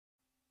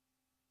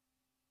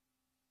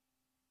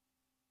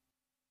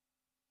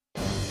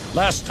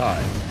last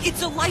time.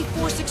 It's a life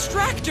force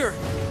extractor!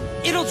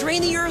 It'll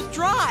drain the Earth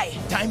dry!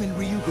 Diamond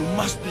Ryugu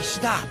must be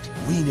stopped.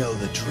 We know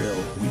the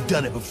drill. We've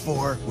done it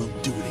before, we'll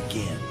do it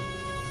again.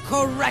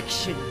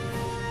 Correction.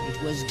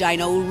 It was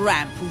Dino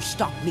Ramp who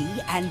stopped me,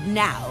 and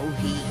now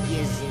he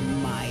is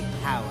in my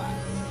power.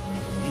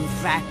 In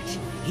fact,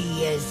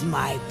 he is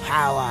my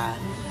power.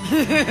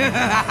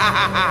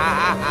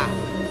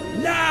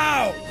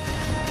 Now!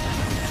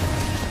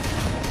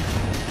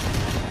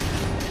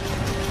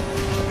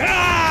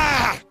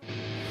 Ah!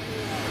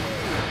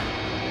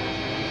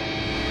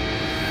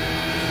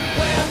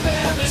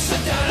 Mr.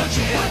 Dino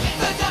Kid,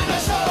 the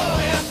dinosaur!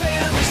 Where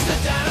Mr.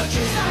 Dino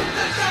Kid,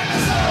 the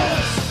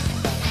dinosaurs!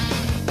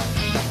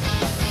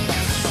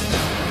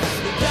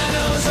 The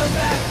dinos are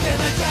back and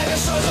the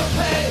dinosaurs will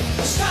play.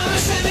 It's time to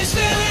send these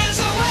villains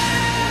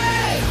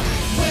away!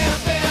 Where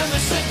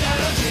Mr.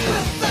 Dino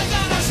Kid, the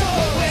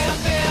dinosaur! Where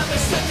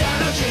Mr.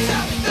 Dino Kid,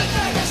 the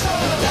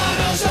dinosaur! The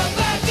dinos are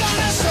back,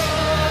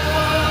 dinosaurs!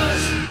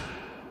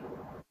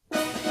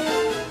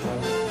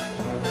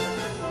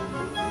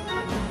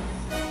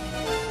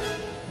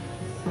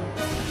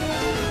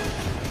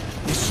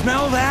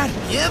 Smell that?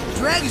 Yep,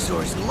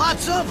 Dragosaurs, and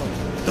lots of them.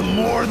 The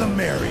more the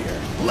merrier.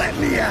 Let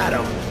me at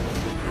him.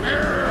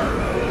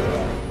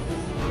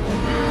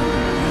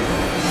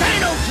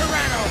 Dino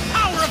Tyranno,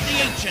 power of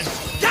the ancients!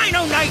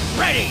 Dino Knight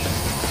ready!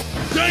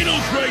 Dino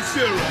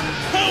Tricera,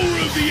 power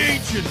of the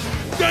ancients!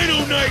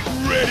 Dino Knight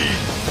ready!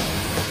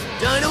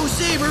 Dino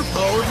Saber,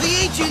 power of the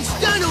ancients!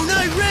 Dino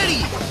Knight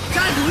ready!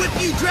 Time to whip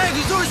you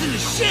Dragosaurs into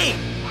shape!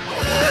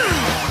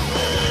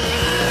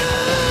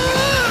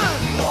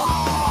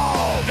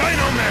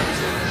 Dino Max,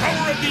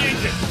 power of the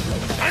ancients!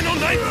 Dino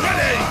Knight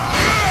ready!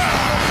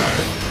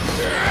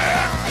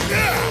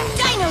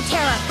 Dino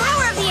Terror,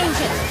 power of the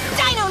ancients!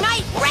 Dino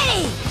Knight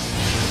ready!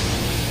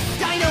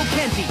 Dino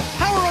Kenty,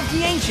 power of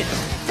the ancients!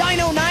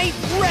 Dino Knight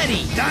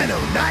ready! Dino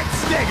Knight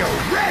Stego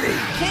ready!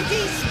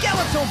 Kenty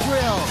skeletal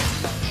drill!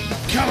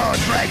 Come on,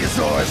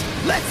 Dragosaurs!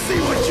 Let's see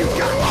what you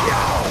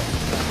got!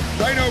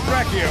 Dino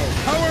Brachio,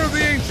 power of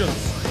the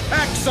ancients!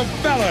 Axe of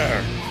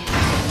Valor!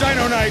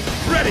 Dino Knight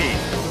ready!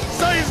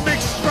 Seismic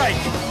strike!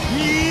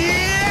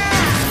 Yeah!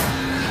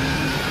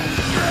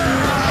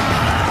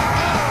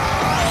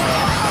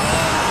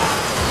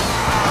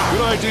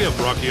 Good idea,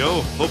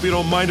 Brachio. Hope you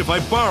don't mind if I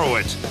borrow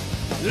it.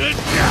 Dino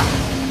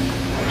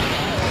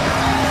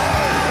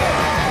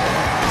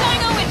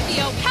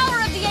Inthio, power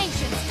of the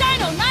ancients!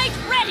 Dino Knight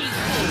ready!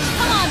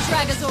 Come on,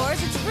 Dragosaurs,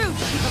 it's rude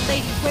to keep a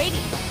lady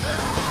waiting.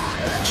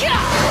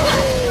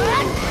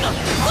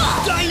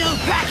 Dino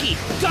Packy,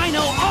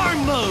 Dino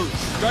Arm mode!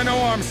 Dino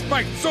Arm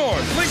spiked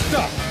sword, linked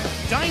up!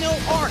 Dino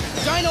Arc,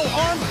 Dino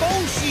Arm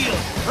bone shield!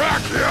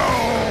 Brachio!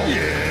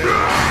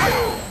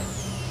 Yeah!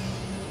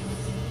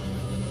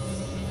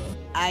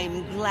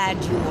 I'm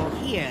glad you are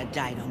here,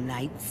 Dino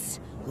Knights.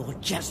 You're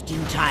just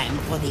in time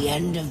for the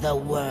end of the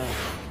world.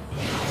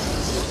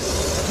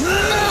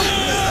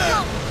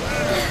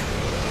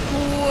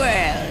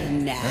 Well,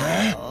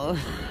 now...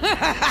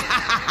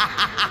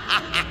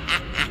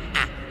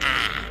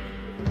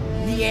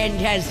 The end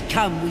has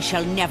come. We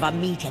shall never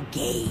meet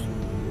again.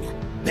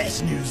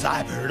 Best news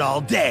I've heard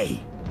all day.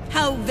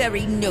 How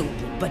very noble,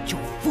 but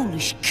your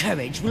foolish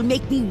courage will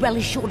make me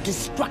relish your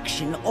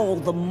destruction all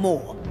the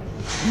more.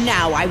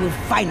 Now I will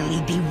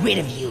finally be rid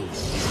of you.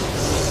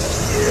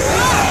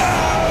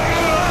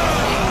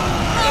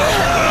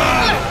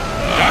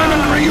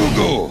 Diamond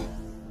Ryugu!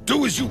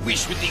 Do as you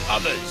wish with the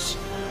others,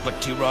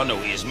 but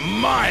Tyranno is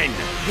mine!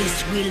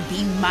 This will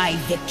be my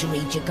victory,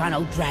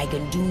 Gigano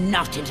Dragon. Do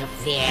not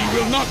interfere. You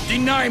will not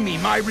deny me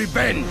my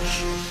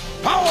revenge!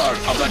 Power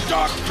of the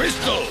Dark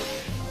Crystal!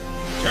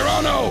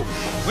 Tyranno,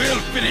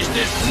 we'll finish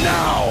this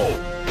now!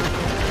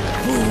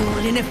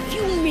 Fool, in a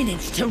few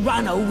minutes,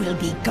 Tyranno will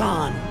be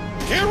gone.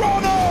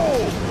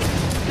 Tyranno!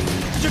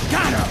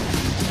 Gigano!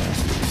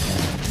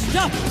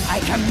 Stop! I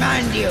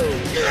command you!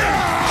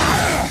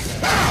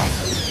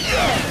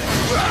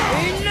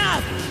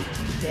 Enough!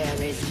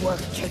 There is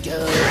work to do.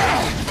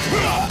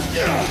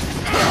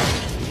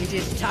 It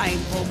is time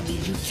for me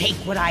to take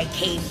what I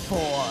came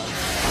for.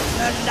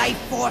 The life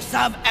force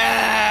of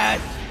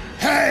Earth!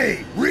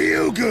 Hey,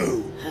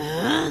 Ryugu!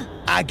 Huh?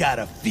 I got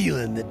a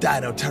feeling the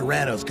Dino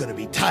Tyranno's gonna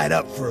be tied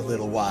up for a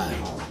little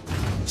while.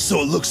 So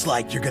it looks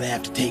like you're gonna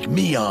have to take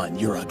me on,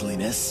 your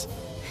ugliness.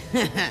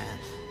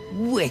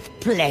 With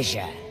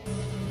pleasure.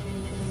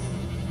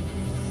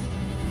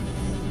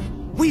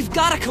 We've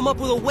gotta come up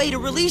with a way to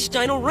release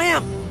Dino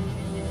Ramp!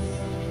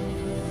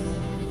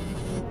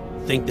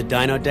 Think the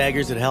Dino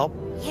Daggers would help?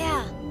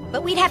 Yeah,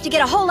 but we'd have to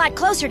get a whole lot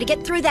closer to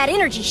get through that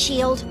energy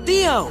shield.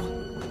 Theo!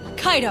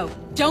 Kaido,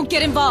 don't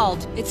get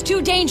involved. It's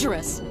too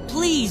dangerous.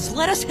 Please,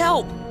 let us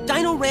help!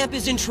 Dino Ramp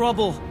is in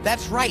trouble.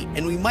 That's right,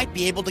 and we might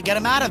be able to get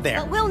him out of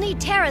there. But we'll need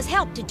Terra's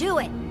help to do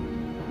it.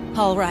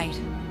 All right.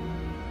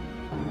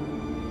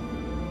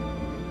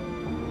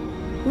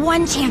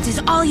 One chance is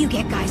all you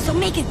get, guys, so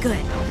make it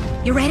good.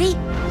 You ready?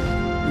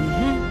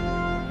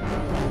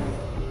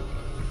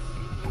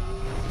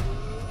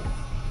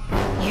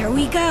 Here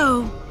we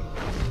go.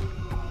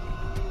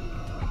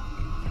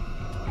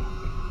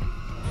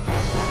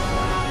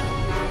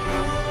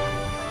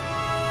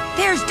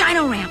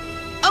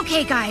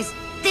 Okay, guys,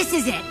 this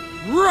is it.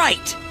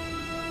 Right!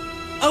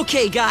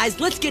 Okay, guys,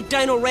 let's get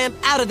Dino Ramp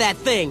out of that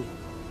thing.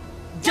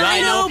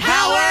 Dino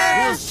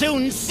power will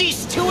soon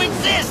cease to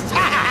exist!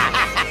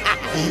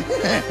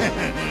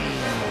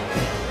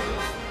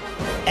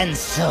 And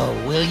so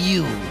will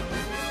you.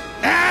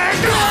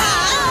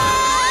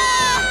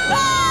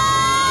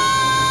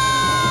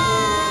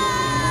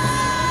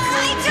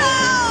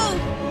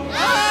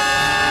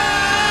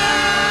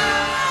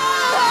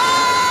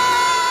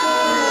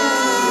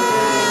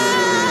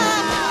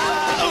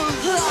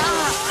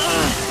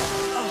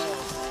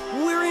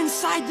 We're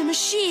inside the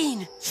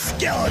machine.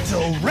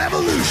 Skeletal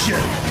revolution!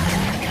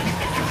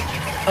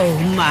 Oh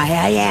my,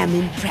 I am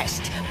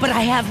impressed, but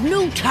I have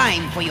no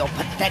time for your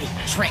pathetic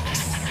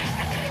tricks.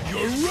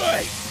 You're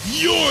right!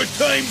 Your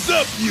time's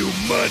up, you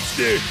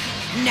monster!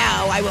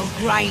 Now I will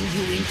grind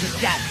you into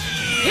dust.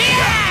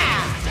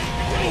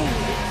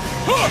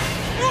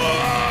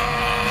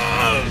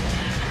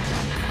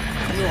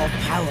 Your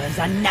powers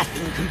are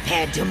nothing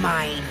compared to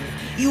mine.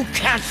 You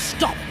can't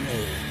stop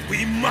me.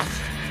 We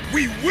must!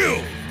 We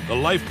will! The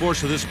life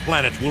force of this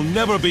planet will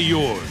never be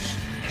yours.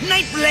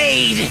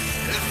 Nightblade!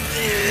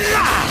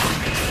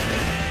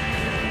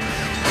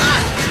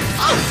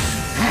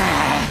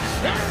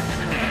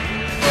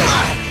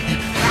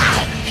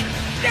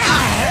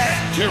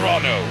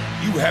 Tyranno,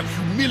 you have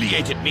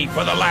humiliated me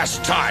for the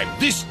last time.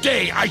 This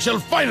day I shall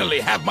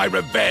finally have my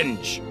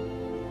revenge.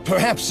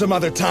 Perhaps some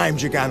other time,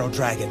 Gigano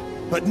Dragon,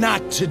 but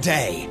not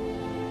today.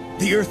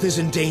 The Earth is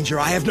in danger.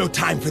 I have no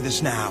time for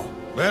this now.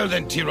 Well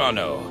then,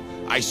 Tyranno,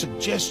 I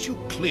suggest you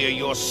clear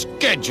your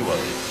schedule.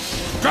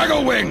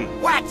 Dragglewing!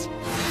 What?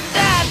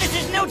 This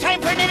is no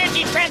time for an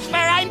energy transfer.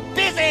 I'm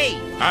busy.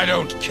 I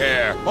don't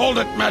care. All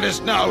that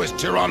matters now is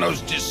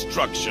Tyranno's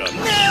destruction.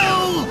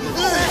 No!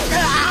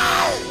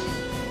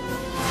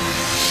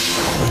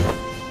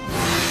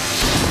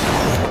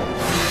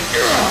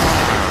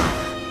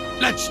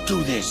 Let's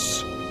do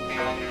this.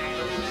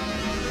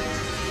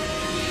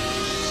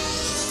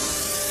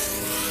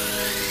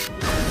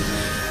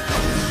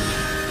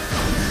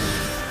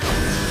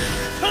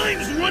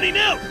 Time's running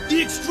out!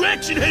 The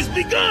extraction has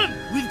begun!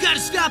 We've got to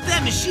stop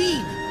that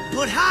machine!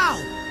 But how?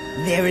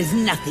 There is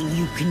nothing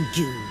you can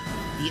do.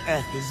 The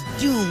Earth is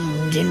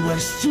doomed and will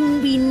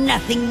soon be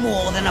nothing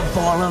more than a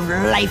ball of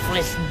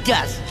lifeless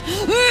dust.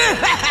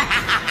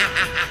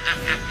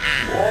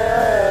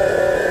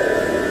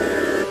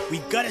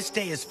 We've got to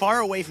stay as far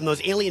away from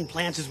those alien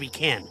plants as we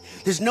can.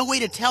 There's no way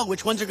to tell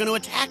which ones are going to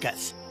attack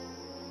us.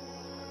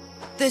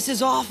 This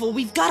is awful.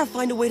 We've got to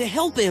find a way to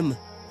help him.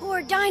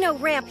 Poor Dino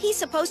Ramp, he's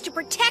supposed to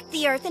protect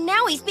the Earth, and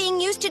now he's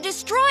being used to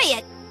destroy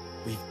it.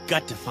 We've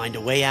got to find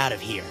a way out of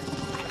here.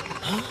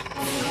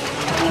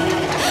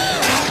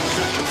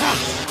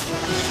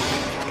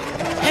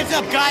 Heads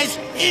up, guys!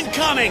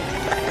 Incoming!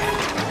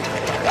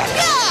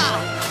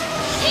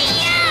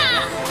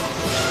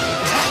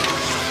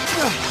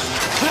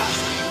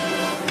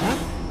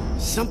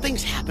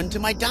 Something's happened to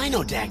my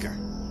dino dagger.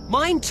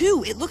 Mine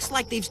too. It looks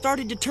like they've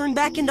started to turn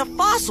back into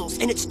fossils,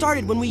 and it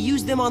started when we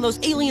used them on those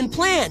alien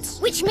plants.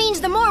 Which means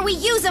the more we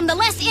use them, the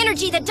less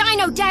energy the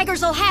dino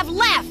daggers will have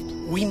left.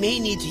 We may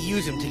need to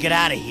use them to get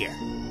out of here.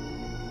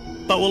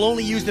 But we'll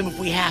only use them if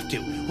we have to.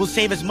 We'll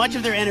save as much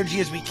of their energy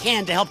as we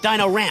can to help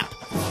Dino Ramp.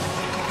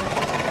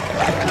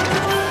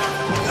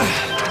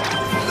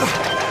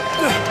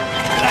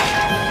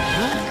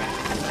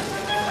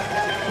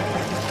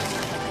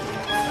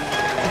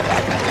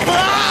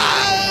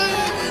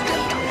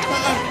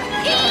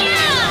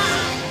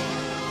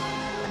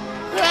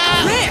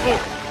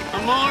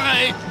 I'm all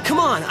right. Come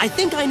on, I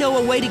think I know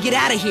a way to get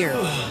out of here.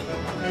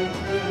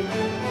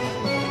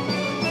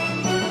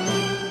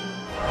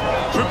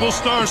 Triple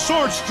star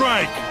sword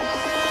strike!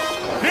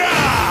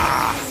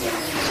 Yeah!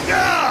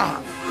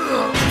 Yeah!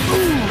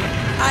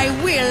 I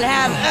will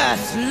have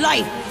Earth's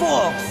life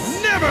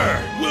force.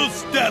 Never! We'll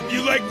stop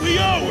you like we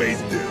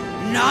always do.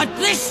 Not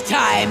this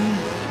time.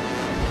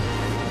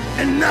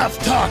 Enough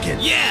talking!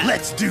 Yeah!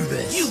 Let's do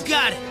this! You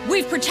got it!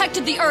 We've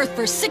protected the Earth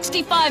for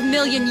 65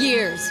 million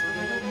years.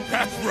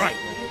 That's right.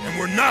 And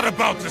we're not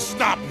about to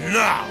stop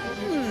now.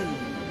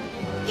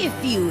 If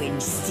you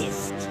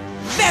insist.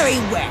 Very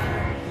well.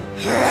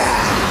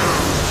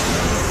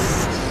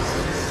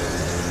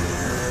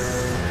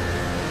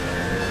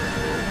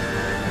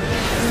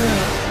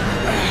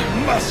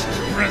 Must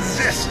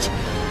resist.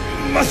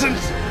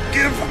 Mustn't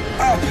give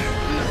up.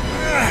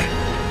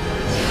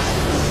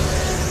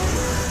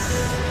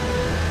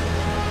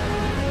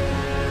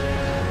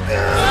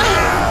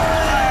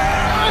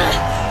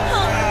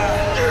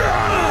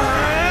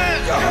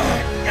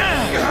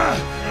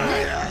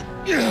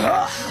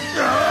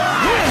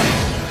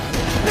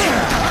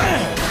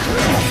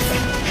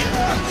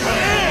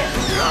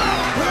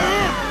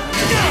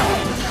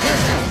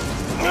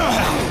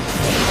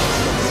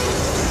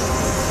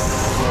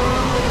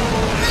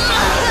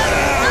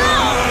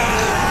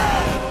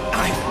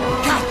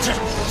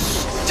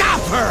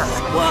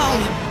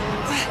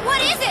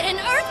 What is it, an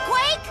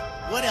earthquake?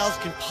 What else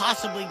can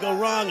possibly go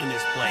wrong in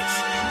this place?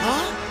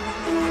 Huh?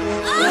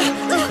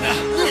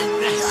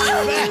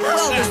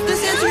 Well, does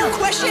this answer your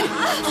question?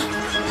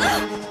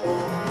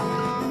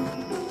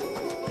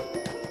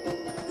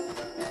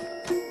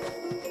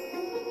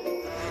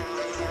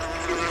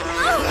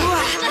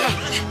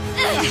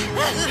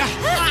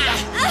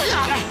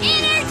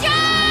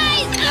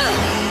 Energize!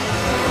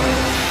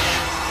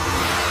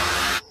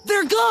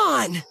 They're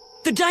gone!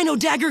 The Dino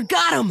Dagger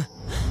got him!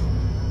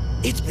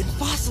 It's been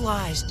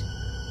fossilized.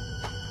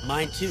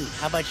 Mine too.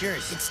 How about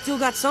yours? It's still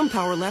got some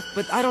power left,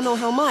 but I don't know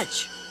how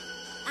much.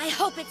 I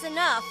hope it's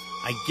enough.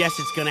 I guess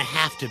it's gonna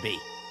have to be.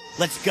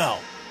 Let's go.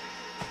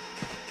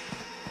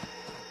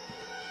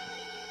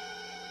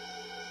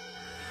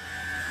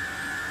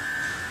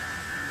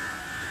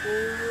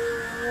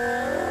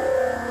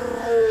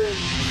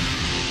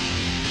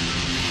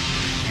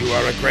 You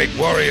are a great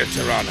warrior,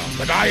 Tyranno,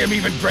 but I am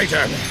even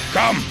greater.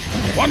 Come,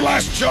 one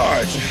last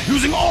charge,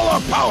 using all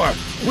our power.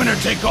 Winner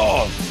take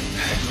all.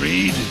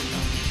 Agreed?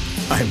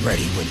 I'm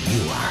ready when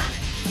you are.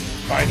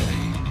 Finally,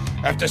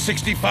 after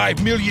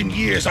 65 million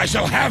years, I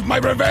shall have my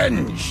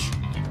revenge.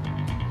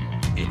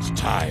 It's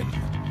time.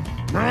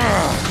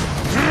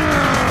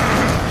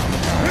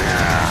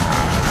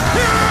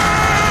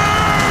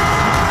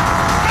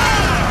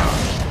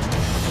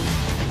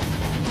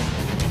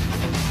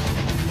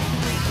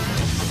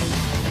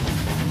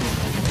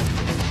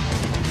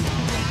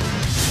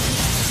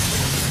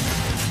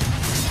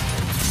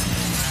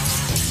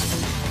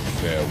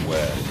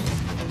 Farewell,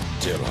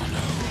 Tyranno.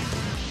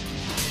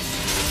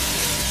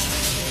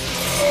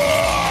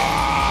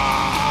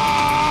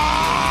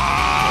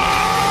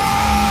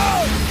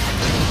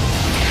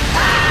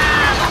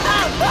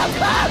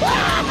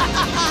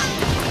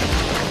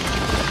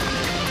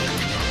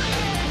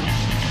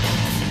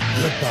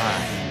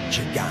 Goodbye,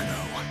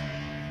 Chigano.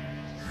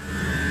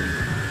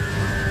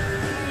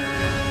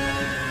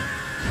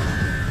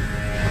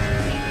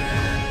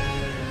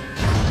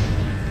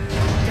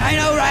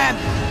 Dino Ramp!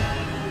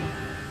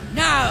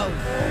 Now,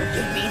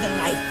 give me the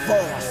life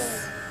force.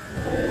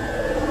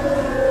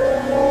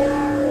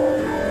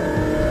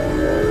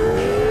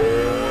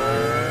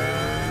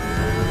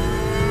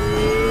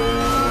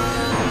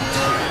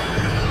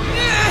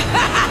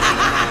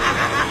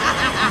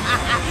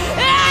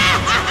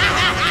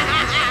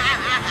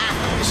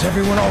 Is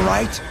everyone all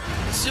right?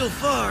 So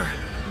far.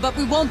 But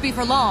we won't be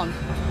for long.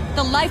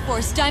 The life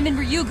force Diamond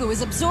Ryugu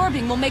is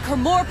absorbing will make her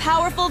more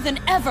powerful than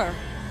ever.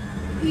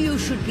 You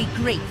should be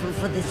grateful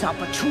for this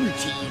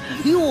opportunity.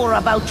 You are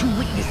about to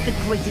witness the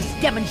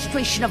greatest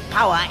demonstration of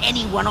power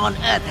anyone on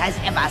Earth has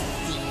ever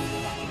seen.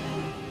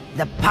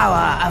 The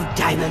power of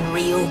Diamond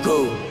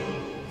Ryugu.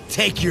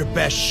 Take your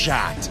best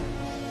shot.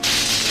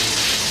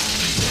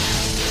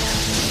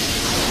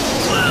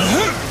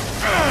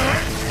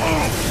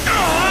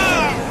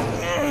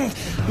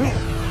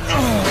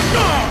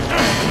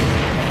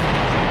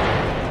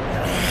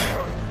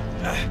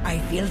 I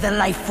feel the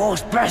life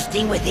force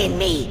bursting within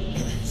me.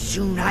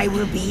 Soon I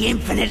will be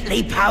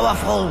infinitely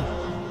powerful,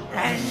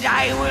 and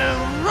I will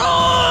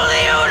rule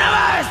the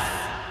universe!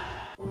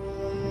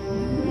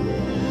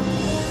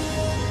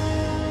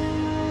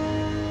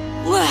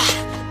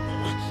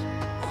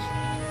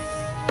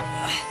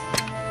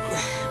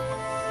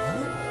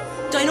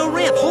 Dino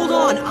Ramp, hold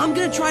on. I'm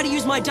gonna try to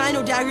use my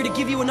Dino Dagger to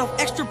give you enough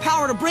extra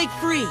power to break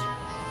free.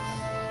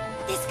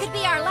 This could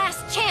be our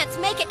last chance.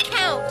 Make it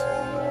count.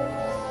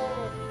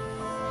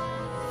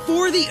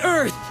 For the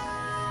Earth!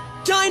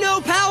 Dino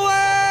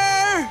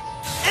power!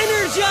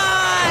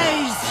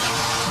 Energize!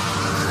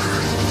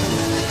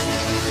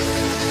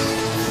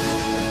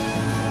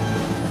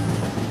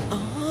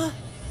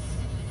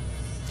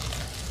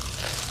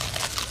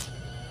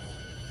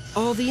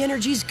 All the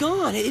energy's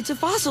gone. It's a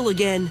fossil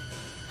again.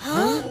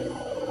 Huh?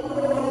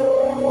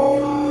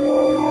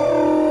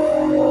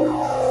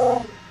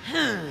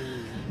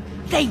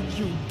 Thank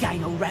you,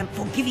 Dino Ramp,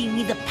 for giving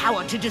me the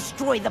power to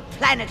destroy the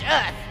planet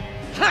Earth.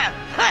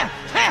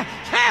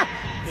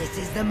 This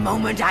is the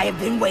moment I have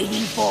been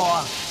waiting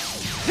for.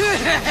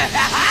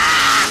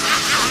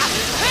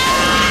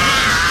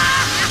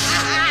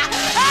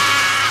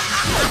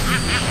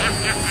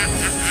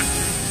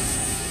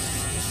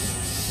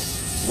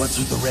 What's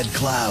with the red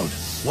cloud?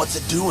 What's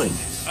it doing?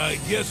 I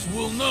guess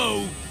we'll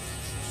know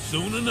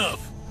soon enough.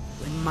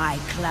 When my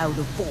cloud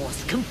of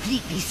force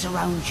completely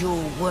surrounds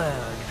your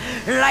world,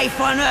 life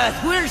on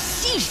Earth will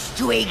cease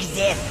to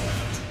exist.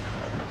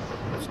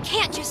 We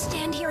can't just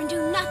stand here and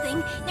do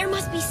nothing. There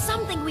must be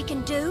something we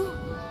can do.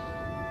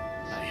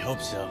 I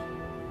hope so.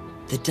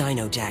 The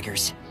Dino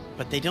Daggers.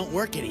 But they don't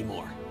work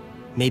anymore.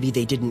 Maybe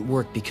they didn't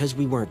work because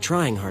we weren't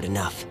trying hard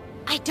enough.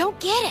 I don't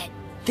get it.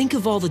 Think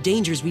of all the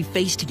dangers we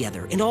faced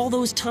together, and all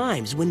those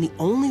times when the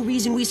only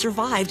reason we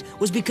survived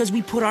was because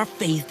we put our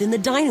faith in the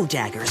Dino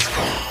Daggers.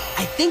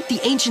 I think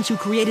the ancients who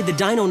created the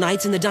Dino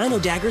Knights and the Dino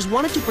Daggers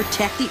wanted to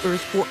protect the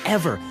Earth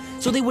forever,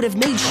 so they would have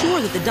made sure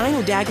that the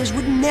Dino Daggers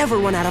would never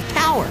run out of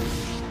power.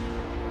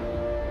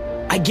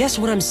 I guess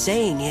what I'm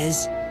saying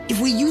is, if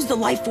we use the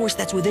life force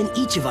that's within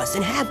each of us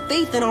and have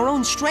faith in our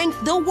own strength,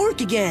 they'll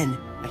work again.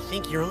 I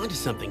think you're onto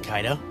something,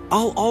 Kaido.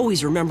 I'll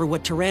always remember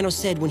what Tyranno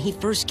said when he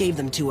first gave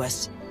them to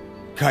us.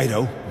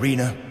 Kaido,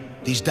 Rina,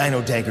 these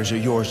dino daggers are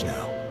yours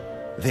now.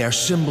 They are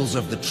symbols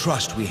of the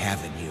trust we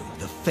have in you,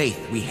 the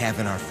faith we have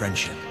in our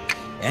friendship,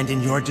 and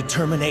in your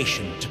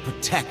determination to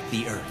protect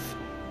the Earth.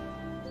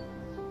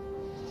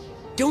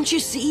 Don't you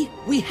see?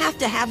 We have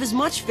to have as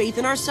much faith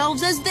in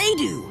ourselves as they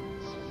do.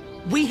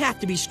 We have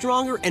to be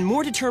stronger and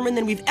more determined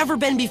than we've ever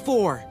been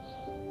before.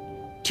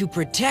 To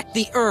protect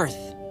the Earth.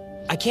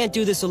 I can't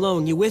do this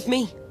alone, you with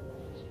me?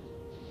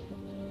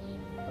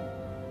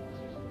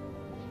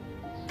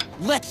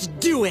 Let's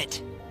do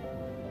it!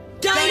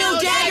 Dino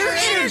Dagger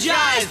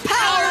Energize!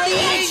 Power of the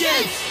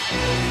Ancients!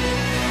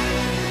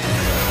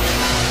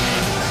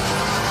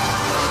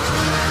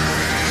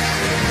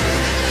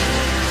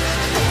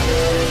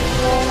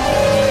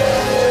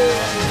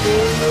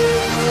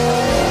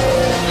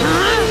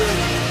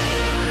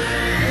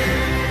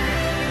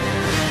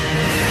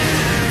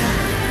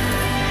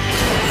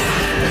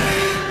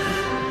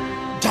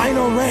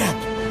 Dino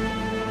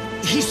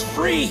Ramp! He's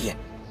free!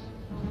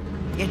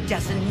 It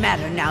doesn't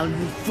matter now,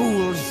 you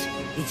fools.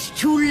 It's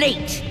too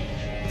late.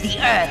 The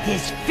Earth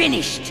is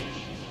finished.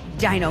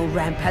 Dino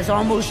Ramp has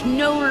almost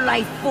no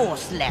life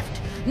force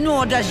left,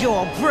 nor does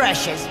your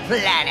precious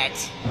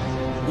planet.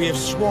 We have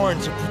sworn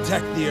to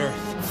protect the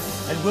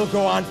Earth, and we'll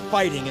go on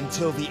fighting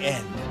until the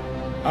end.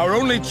 Our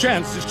only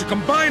chance is to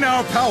combine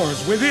our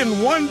powers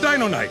within one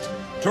Dino Knight.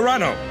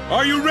 Tyranno,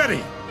 are you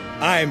ready?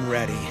 I'm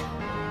ready.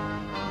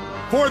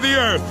 For the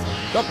Earth,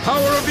 the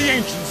power of the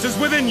Ancients is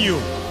within you.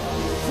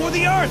 For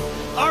the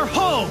Earth, our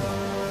home!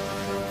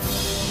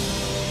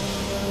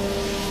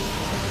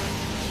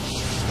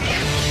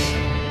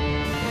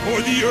 For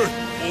the Earth,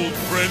 old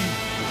friend.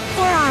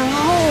 For our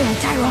home,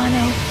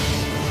 Tyranno.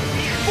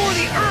 For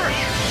the Earth!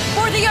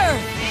 For the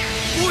Earth!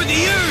 For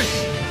the Earth!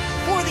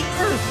 For the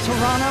Earth,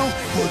 Tyranno.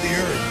 For the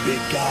Earth,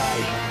 big guy.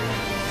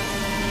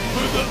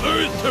 For the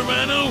Earth,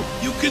 Tyranno!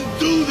 You can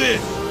do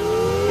this!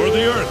 For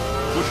the Earth,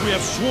 which we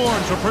have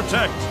sworn to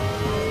protect.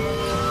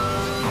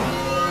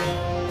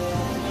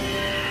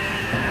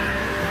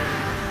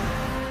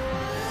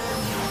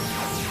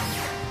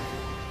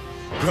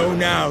 Go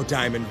now,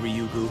 Diamond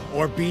Ryugu,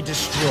 or be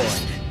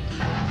destroyed.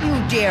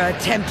 You dare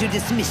attempt to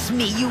dismiss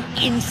me, you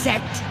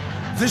insect?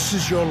 This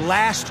is your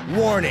last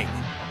warning.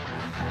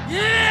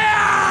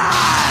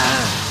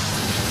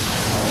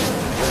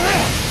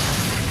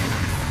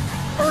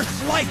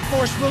 Earth's life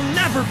force will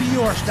never be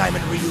yours,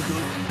 Diamond Ryugu.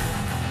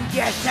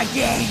 Yes,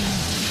 again.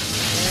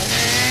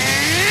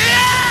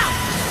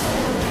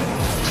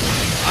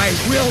 I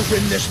will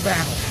win this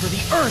battle for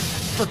the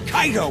Earth, for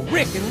Kaido,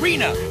 Rick, and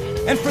Rina,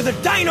 and for the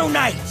Dino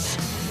Knights.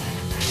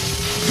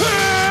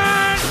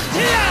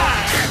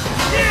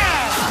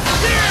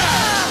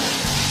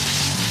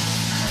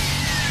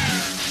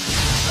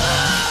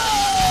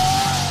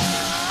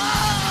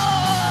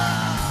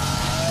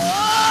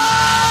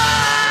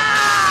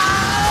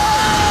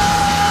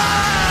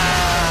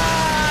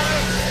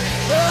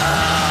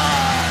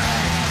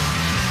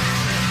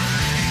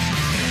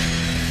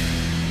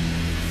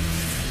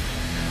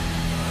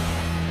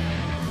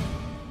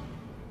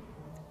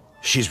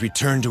 She's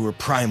returned to her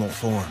primal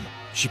form.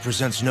 She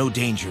presents no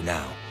danger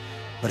now.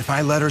 But if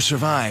I let her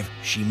survive,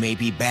 she may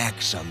be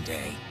back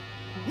someday.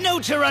 No,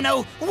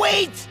 Tyranno!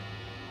 Wait!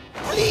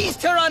 Please,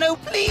 Tyranno,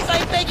 please,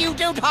 I beg you,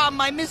 don't harm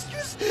my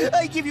mistress.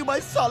 I give you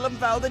my solemn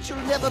vow that she'll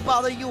never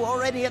bother you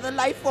or any other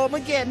life form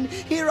again,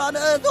 here on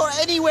Earth or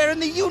anywhere in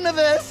the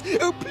universe.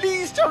 Oh,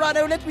 please,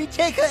 Tyranno, let me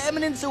take her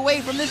eminence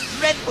away from this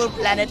dreadful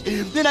planet.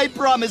 Then I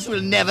promise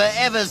we'll never,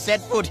 ever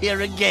set foot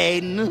here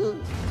again.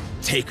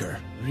 Take her.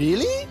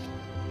 Really?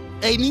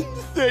 I mean,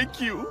 thank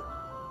you.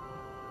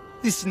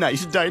 This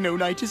nice Dino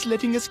Knight is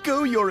letting us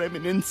go, Your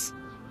Eminence.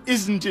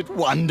 Isn't it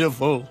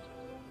wonderful?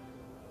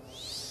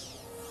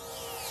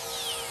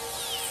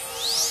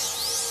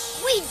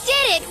 We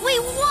did it! We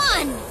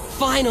won!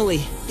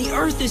 Finally! The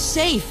Earth is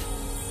safe!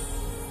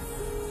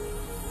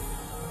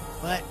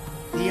 But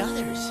the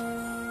others?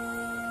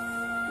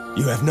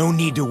 You have no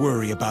need to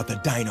worry about the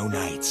Dino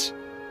Knights.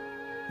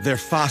 They're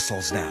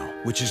fossils now,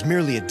 which is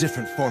merely a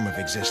different form of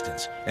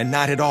existence, and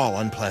not at all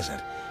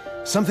unpleasant.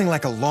 Something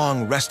like a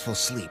long, restful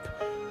sleep.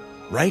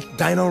 Right,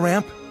 Dino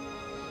Ramp?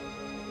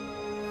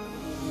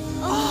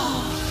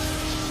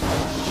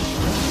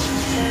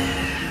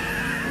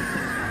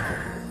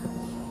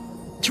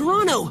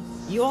 Tyranno,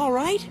 you all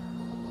right?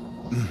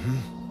 Mm-hmm.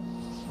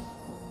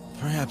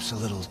 Perhaps a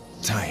little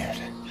tired.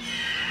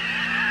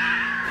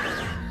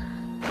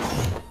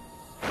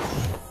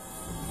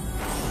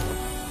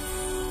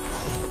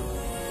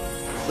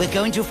 We're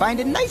going to find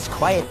a nice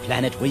quiet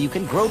planet where you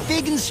can grow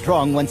big and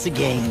strong once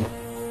again.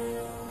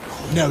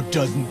 Now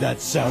doesn't that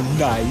sound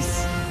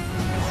nice?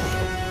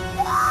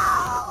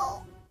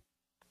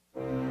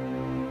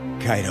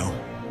 Kaido,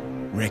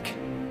 Rick,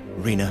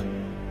 Rina,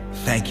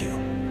 thank you.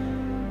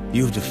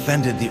 You've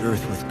defended the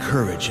Earth with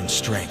courage and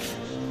strength.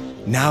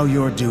 Now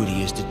your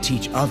duty is to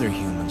teach other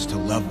humans to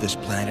love this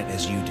planet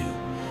as you do,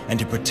 and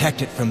to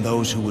protect it from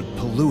those who would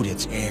pollute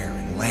its air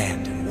and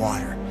land and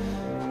water.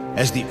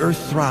 As the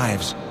Earth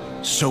thrives,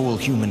 so will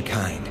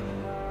humankind.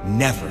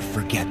 Never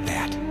forget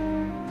that.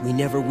 We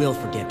never will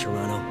forget,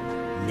 Tyranno.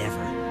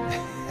 Never.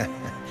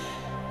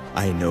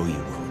 I know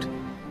you won't.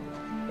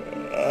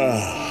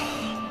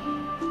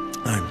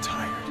 I'm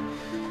tired.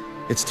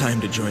 It's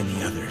time to join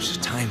the others.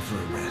 Time for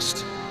a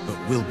rest. But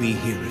we'll be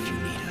here if you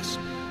need us.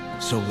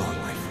 So long,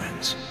 my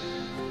friends.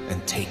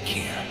 And take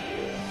care.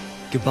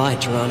 Goodbye,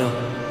 Tyranno.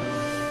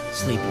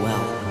 Sleep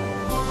well.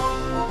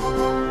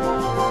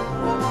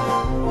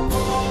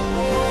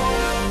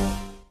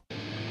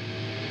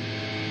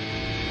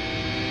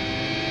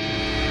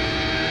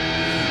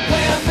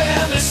 Wham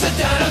bam, it's the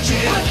Dino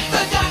Jam. With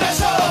the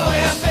dinosaurs.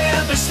 Wham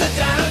bam, it's the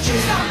Dino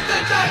Jam. Stop the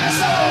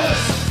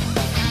dinosaurs.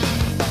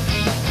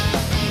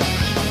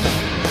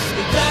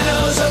 The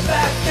dinos are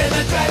back and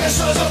the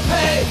Dragosaurs will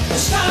pay.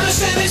 It's time to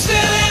send these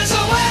villains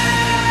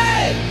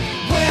away.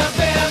 Wham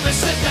bam,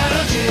 it's the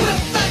Dino Jam.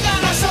 With the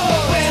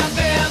dinosaurs. Wham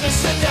bam,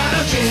 it's the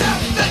Dino Jam.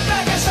 Stop the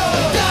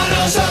Dragosaurs.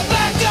 Dinos are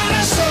back,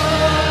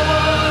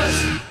 dinosaurs.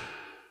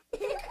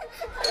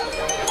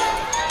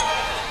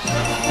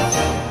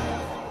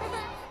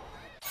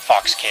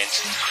 Fox Kids,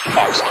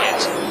 Fox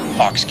Kids,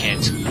 Fox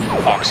Kids,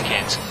 Fox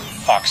Kids,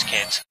 Fox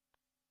Kids.